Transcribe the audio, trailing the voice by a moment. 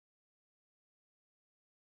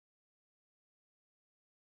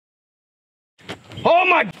Oh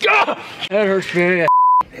my God! That hurts me.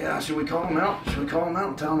 Yeah, should we call him out? Should we call him out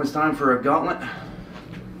and tell him it's time for a gauntlet?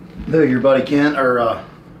 Who, your buddy Ken, or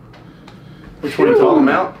which one? Call him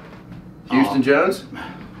out? Houston Jones?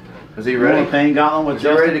 Is he ready? Pain gauntlet with Is he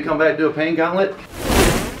ready to come back and do a pain gauntlet?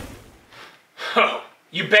 Oh,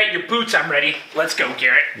 you bet your boots I'm ready. Let's go,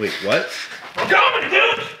 Garrett. Wait, what? We're going,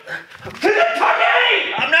 dude! To the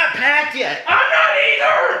party! I'm not packed yet. I'm not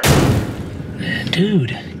either!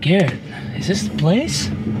 Dude, Garrett, is this the place?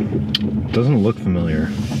 Doesn't look familiar.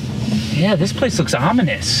 Yeah, this place looks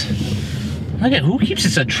ominous. Look at who keeps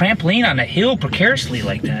us a trampoline on a hill precariously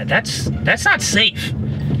like that. That's not safe.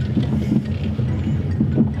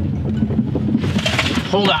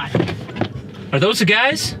 Hold on. Are those the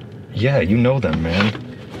guys? Yeah, you know them, man.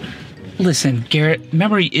 Listen, Garrett,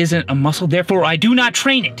 memory isn't a muscle, therefore I do not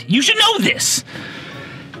train it. You should know this.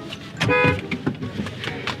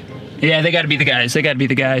 Yeah, they gotta be the guys. They gotta be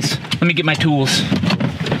the guys. Let me get my tools.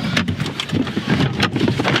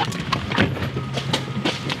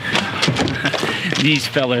 These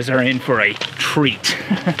fellas are in for a treat.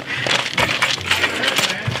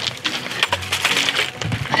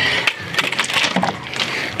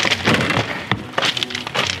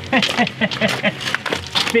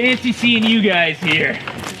 Fancy seeing you guys here.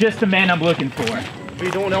 Just the men I'm looking for. What are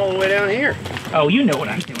you doing all the way down here? Oh, you know what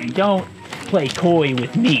I'm doing. Don't play coy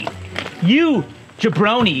with me. You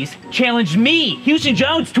jabronis challenged me, Houston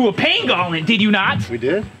Jones, to a pain gauntlet, did you not? We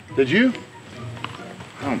did? Did you?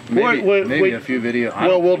 Oh, maybe a few videos.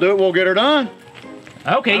 Well, we'll do it. We'll get her done.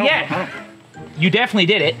 Okay, yeah. You definitely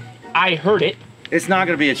did it. I heard it. It's not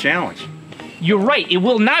going to be a challenge. You're right, it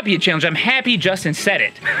will not be a challenge. I'm happy Justin said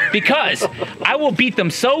it. Because I will beat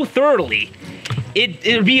them so thoroughly,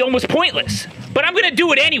 it'll be almost pointless. But I'm gonna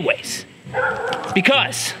do it anyways. It's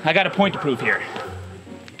because I got a point to prove here.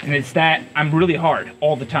 And it's that I'm really hard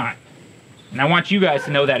all the time. And I want you guys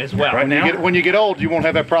to know that as well. Right now? When you get old, you won't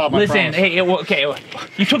have that problem. Listen, hey, okay,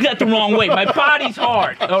 you took that the wrong way. My body's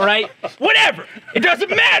hard, all right? Whatever, it doesn't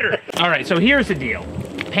matter. All right, so here's the deal.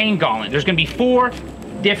 Pain gauntlet, there's gonna be 4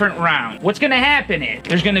 different rounds. What's gonna happen is,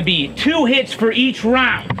 there's gonna be 2 hits for each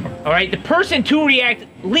round, all right? The person to react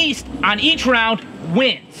least on each round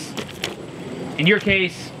wins. In your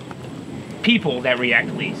case, people that react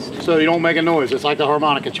least. So you don't make a noise, it's like the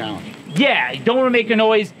harmonica challenge. Yeah, don't wanna make a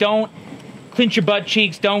noise, don't clench your butt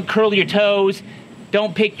cheeks, don't curl your toes,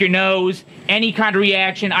 don't pick your nose, any kind of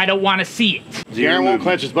reaction, I don't wanna see it. Garren won't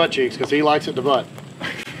clench his butt cheeks because he likes it to butt.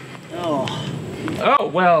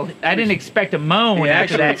 Oh, well, I didn't expect a moan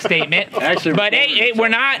after that statement. But hey, we're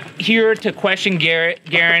not here to question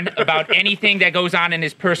Garren about anything that goes on in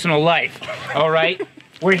his personal life, all right?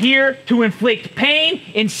 We're here to inflict pain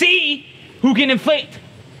and see who can inflict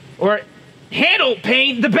or handle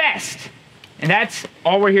pain the best. And that's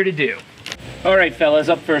all we're here to do. All right, fellas,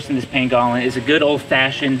 up first in this pain gauntlet is a good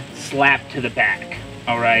old-fashioned slap to the back,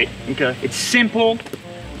 all right? Okay. It's simple,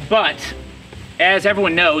 but as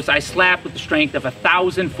everyone knows, I slap with the strength of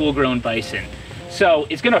 1,000 full-grown bison. So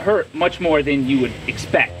it's gonna hurt much more than you would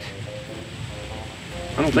expect.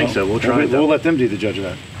 I don't think so. We'll try it. We'll let them do the judge of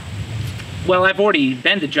that. Well, I've already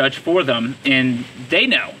been the judge for them, and they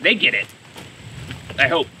know, they get it. I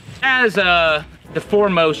hope. As the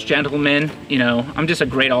foremost gentleman, you know, I'm just a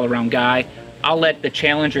great all-around guy. I'll let the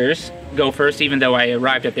challengers go first, even though I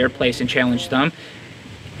arrived at their place and challenged them.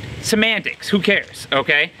 Semantics, who cares,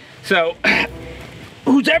 okay? So,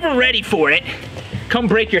 who's ever ready for it, come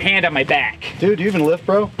break your hand on my back. Dude, do you even lift,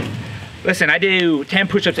 bro? Listen, I do 10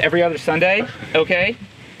 push-ups every other Sunday, okay?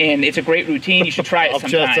 And it's a great routine, you should try it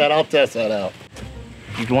sometime. I'll test that out.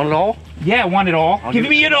 You want it all? Yeah, I want it all. Give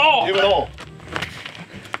me it all. Give it all.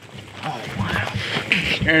 Oh, wow.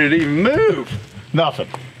 Garrett didn't even move. Nothing.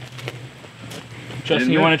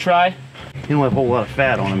 Justin, you want to try? He don't have a whole lot of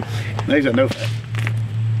fat on him. No, he's got no fat.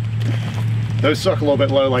 Those suck a little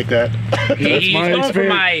bit low like that. He's going for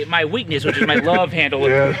my weakness, which is my love handle.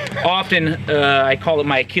 Yeah. Often, I call it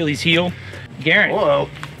my Achilles heel. Garren. Whoa.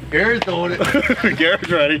 Garrett's doing it. Garrett's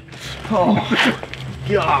ready. Oh,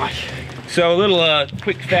 gosh. So a little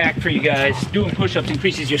quick fact for you guys. Doing push-ups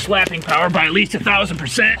increases your slapping power by at least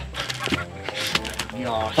 1,000%.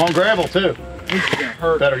 Gosh. On gravel, too. This is gonna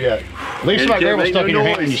hurt. Better yet. At least my gravel stuck in your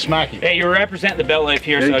hand and you smack him. Hey, you're representing the TheBellLife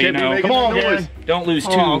here, so you know. Come on, Garren. Don't lose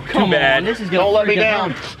too bad. This is gonna don't let me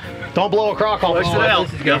down. Don't blow a crock off. Flex it out.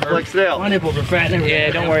 This is gonna hurt. Flex it out. My nipples are fat.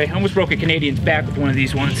 Yeah, don't worry. I almost broke a Canadian's back with one of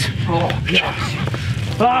these ones. Oh, gosh.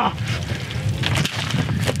 Ah!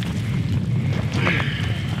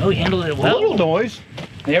 Oh, he handled it well. A little noise.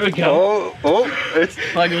 There we go. Oh, it's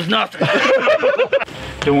Like it was nothing.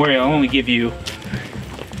 Don't worry, I'll only give you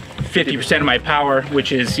 50% of my power,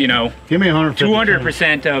 which is, you know, give me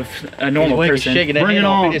 200% of a normal person. Bring it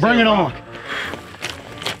on, bring it on.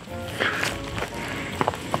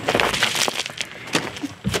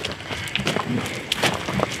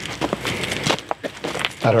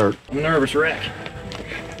 That hurt. I'm a nervous wreck.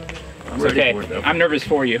 It's okay. I'm nervous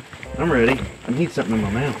for you. I'm ready. I need something in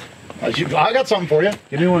my mouth. I got something for you.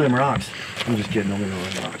 Give me one of them rocks. I'm just kidding. Don't give me one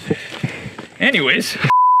of them rocks. Anyways.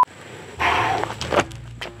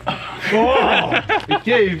 Oh,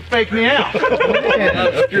 you faked me out.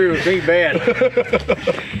 That's true. Big bad.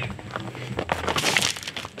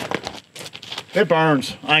 It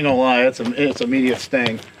burns. I ain't gonna lie. It's immediate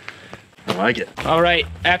sting. I like it. All right,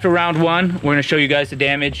 after round 1, we're gonna show you guys the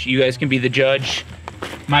damage. You guys can be the judge.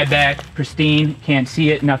 My back, pristine, can't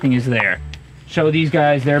see it, nothing is there. Show these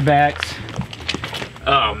guys their backs.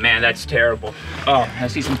 Oh man, that's terrible. Oh, I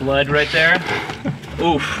see some blood right there.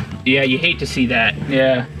 Oof. Yeah, you hate to see that.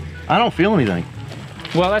 Yeah. I don't feel anything.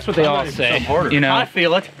 Well, that's what they all say. You know. I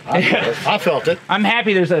feel it. I felt it. I'm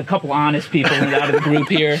happy there's a couple honest people out of the group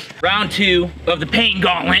here. Round 2 of the pain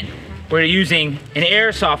gauntlet. We're using an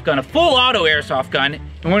airsoft gun, a full auto airsoft gun,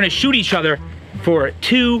 and we're gonna shoot each other for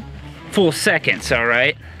 2 full seconds, all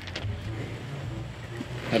right?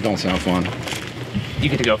 That don't sound fun. You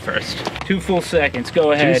get to go first. 2 full seconds,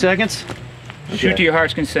 go ahead. 2 seconds? Shoot to your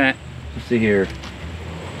heart's consent. Let's see here.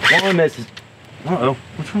 One misses. Uh-oh.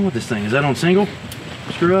 What's wrong with this thing? Is that on single?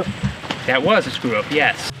 Screw up? That was a screw up,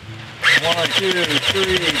 yes. 1, 2,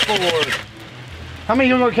 3, 4. How many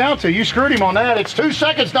you gonna count to? You screwed him on that. It's 2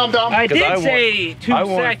 seconds, dum-dum. I did say 2 seconds. I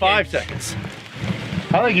won 5 seconds.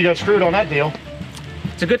 I think you got screwed on that deal.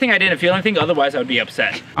 It's a good thing I didn't feel anything, otherwise I would be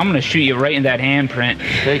upset. I'm gonna shoot you right in that handprint.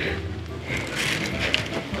 Take it.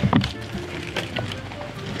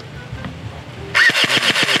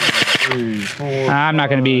 I'm not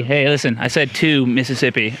gonna be, hey listen, I said 2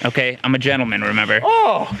 Mississippi, okay? I'm a gentleman, remember?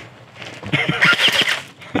 Oh!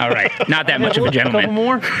 All right, not that much of a gentleman. Couple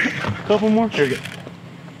more? Couple more? Here you go.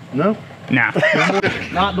 No? Nah.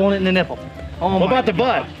 Not doing it in the nipple. Oh What about the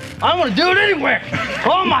butt? I want to do it anywhere.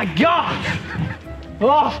 Oh my God.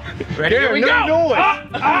 Oh. Ready? Here we go.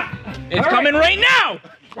 It's coming right now.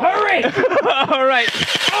 Hurry. All right.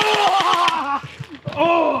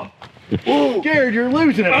 Oh. Ooh, Garrett, you're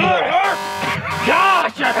losing it.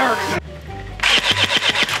 Gosh, that hurts.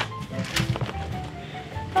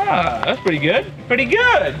 Ah, that's pretty good. Pretty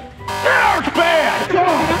good. That hurts bad.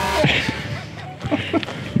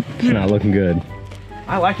 It's not looking good.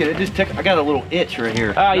 I like it. It just I got a little itch right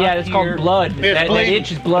here. Oh yeah, it's called blood. That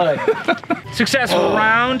itch is blood. Successful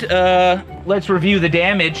round. Let's review the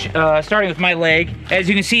damage. Starting with my leg. As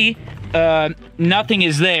you can see, nothing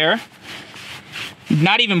is there.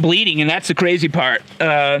 Not even bleeding, and that's the crazy part.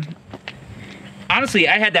 Honestly,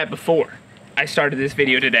 I had that before I started this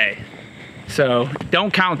video today. So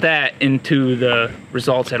don't count that into the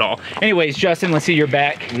results at all. Anyways, Justin, let's see your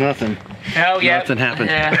back. Nothing. Oh yeah. Nothing happened.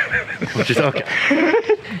 Yeah. Which is okay.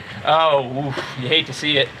 Oh, oof, you hate to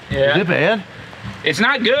see it. Yeah. Is it bad? It's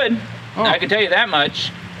not good. Oh. I can tell you that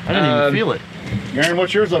much. I didn't even feel it. Garrett,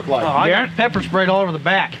 what's yours look like? Oh, I got pepper sprayed all over the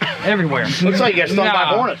back, everywhere. Looks like you got stung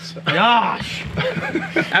by No. hornets. Gosh,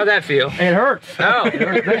 How'd that feel? it hurts. Oh,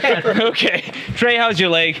 okay. Trey, how's your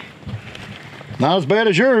leg? Not as bad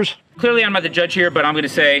as yours. Clearly, I'm not the judge here, but I'm going to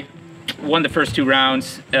say won the first 2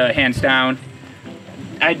 rounds, hands down.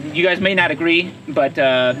 You guys may not agree, but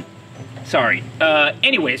sorry.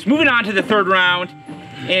 Anyways, moving on to the 3rd round,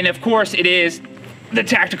 and of course, it is the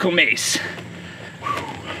tactical mace.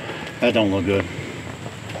 That don't look good.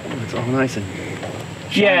 Oh, it's all nice and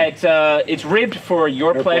Yeah, it's ribbed for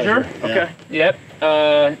your pleasure. Yeah. Okay.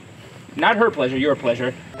 Yep. Not her pleasure, your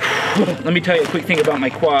pleasure. Let me tell you a quick thing about my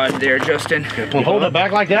quad there, Justin. Hold it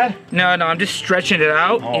back like that? No, I'm just stretching it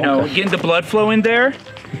out, Oh, you know, okay. getting the blood flow in there.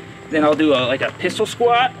 Then I'll do like a pistol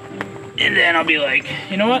squat, and then I'll be like,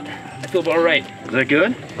 you know what? I feel about right. Is that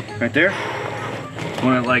good? Right there?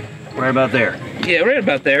 Want it like right about there? Yeah, right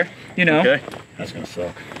about there, you know. Okay. That's gonna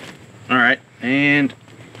suck. All right. And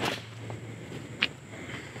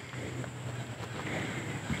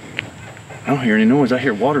I don't hear any noise. I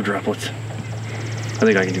hear water droplets. I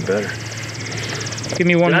think I can do better. Give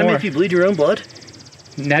me one Did I more. make you bleed your own blood?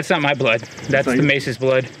 That's not my blood. That's not the your- mace's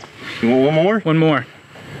blood. You want one more? One more.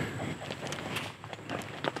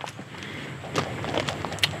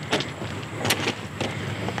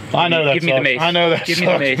 I know that Give me the sucks. mace. I know that Give me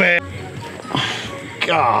the sucks, mace. man.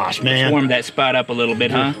 Gosh, man. Warm that spot up a little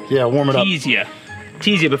bit, huh? Yeah, warm it up. Tease you.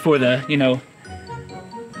 Tease you before the, you know,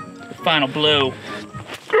 the final blow.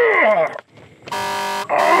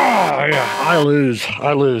 yeah, I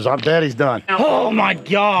lose. Daddy's done. Oh my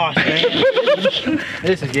gosh, man.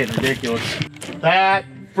 This is getting ridiculous. That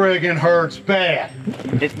friggin' hurts bad.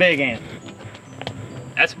 It's big, ain't it?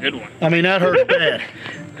 That's a good one. I mean, that hurts bad.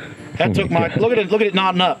 That took my, look at it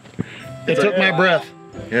knotting up. It took my breath.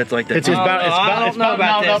 Yeah, it's like that. It's about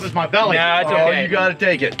knotting up as my belly. No, it's okay. You gotta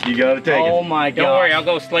take it. You gotta take it. Oh my god. Don't worry, I'll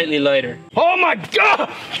go slightly lighter. Oh my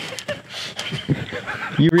god!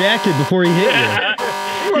 You reacted before he hit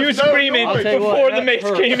you. You were screaming before the mix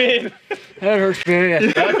came in. That hurts bad.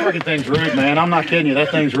 That freaking thing's rude, man. I'm not kidding you. That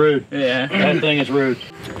thing's rude. Yeah. That thing is rude.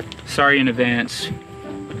 Sorry in advance.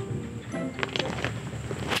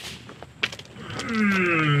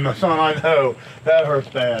 Son, I know. That hurts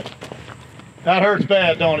bad. That hurts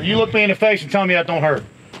bad, don't it? You look me in the face and tell me that don't hurt.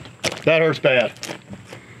 That hurts bad.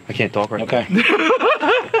 I can't talk right Okay.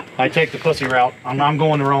 I take the pussy route. I'm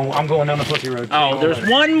going down the pussy road. Oh, there's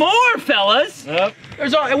one more, fellas. Yep.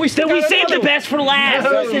 We saved the best for last.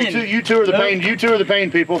 Listen. You two are the pain. You two are the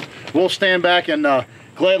pain people. We'll stand back and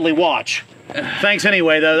gladly watch. Thanks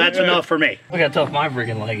anyway, though. That's enough for me. Look how tough my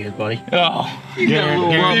freaking leg is, buddy. Oh,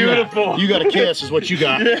 Beautiful. You got a kiss, is what you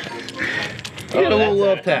got. You got a little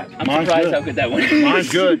love tap. I'm surprised how good that one is. Mine's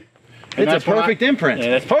good. And It's a perfect imprint. Yeah,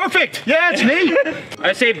 that's perfect. Yeah, it's neat.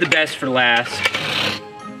 I saved the best for last.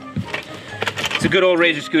 It's a good old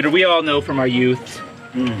razor scooter. We all know from our youth.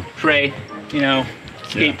 Trey, you know,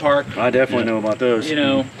 skate park. I definitely know about those. You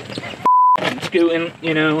know, scooting,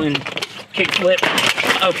 you know, and kickflip.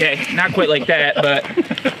 Okay, not quite like that,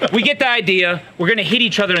 but we get the idea. We're gonna hit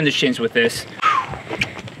each other in the shins with this.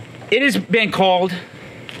 It has been called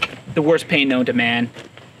the worst pain known to man.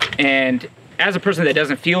 And as a person that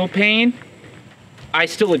doesn't feel pain, I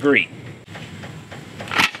still agree.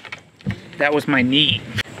 That was my knee.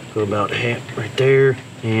 Go about half right there,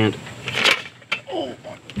 and oh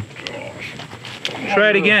my gosh. Try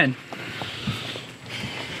it again.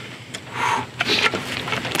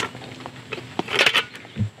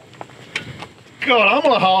 God, I'm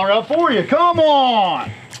gonna holler out for you. Come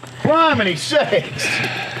on. Criminy sakes.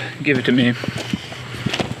 Give it to me.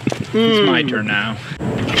 It's my turn now.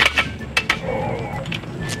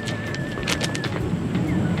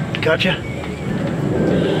 Gotcha.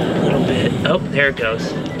 A little bit. Oh, there it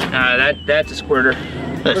goes. That's a squirter.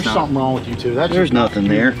 There's something wrong with you two. There's nothing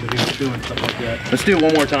there. Doing stuff like that. Let's do it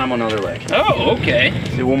one more time on the other leg. Oh, okay. Let's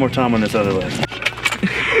do it one more time on this other leg.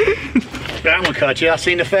 That one cut you. I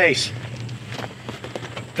seen the face.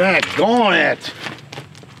 Daggone it.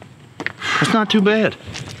 It's not too bad.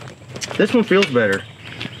 This one feels better.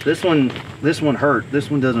 This one hurt. This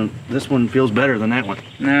one doesn't. This one feels better than that one.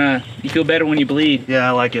 Nah, you feel better when you bleed. Yeah,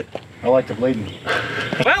 I like it. I like the bleeding.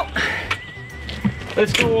 Well,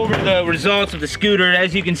 let's go over the results of the scooter.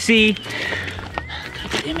 As you can see,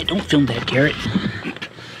 God damn it, don't film that, Garrett.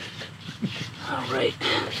 All right.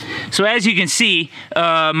 So as you can see,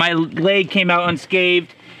 my leg came out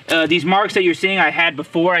unscathed. These marks that you're seeing I had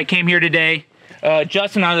before I came here today.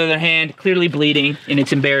 Justin, on the other hand, clearly bleeding, and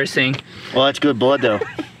it's embarrassing. Well, that's good blood though.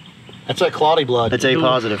 That's like clotty blood. That's A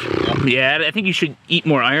positive. Yeah, I think you should eat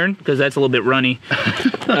more iron because that's a little bit runny.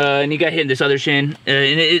 And you got hit in this other shin.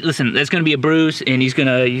 And listen, that's gonna be a bruise, and he's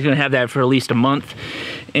gonna have that for at least a month.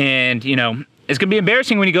 And you know, it's gonna be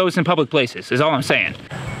embarrassing when he goes in public places. Is all I'm saying.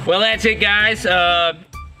 Well, that's it, guys.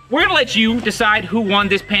 We're gonna let you decide who won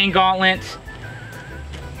this pain gauntlet.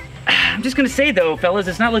 I'm just gonna say though, fellas,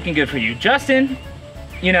 it's not looking good for you. Justin,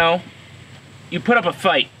 you know, you put up a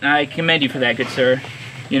fight. I commend you for that, good sir.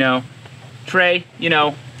 You know, Trey, you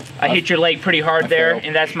know, I hit your leg pretty hard there,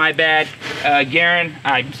 and that's my bad. Garren,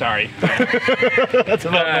 I'm sorry. That's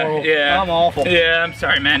about normal. Yeah. I'm awful. Yeah, I'm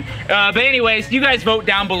sorry, man. But anyways, you guys vote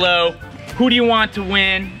down below. Who do you want to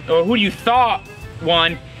win, or who do you thought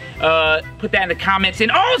won? Put that in the comments. And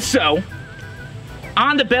also,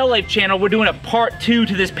 on the TheBellLife channel, we're doing a part 2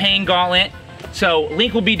 to this pain gauntlet. So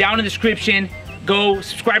link will be down in the description. Go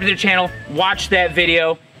subscribe to their channel, watch that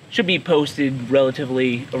video. Should be posted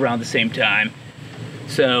relatively around the same time.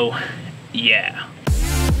 So, yeah.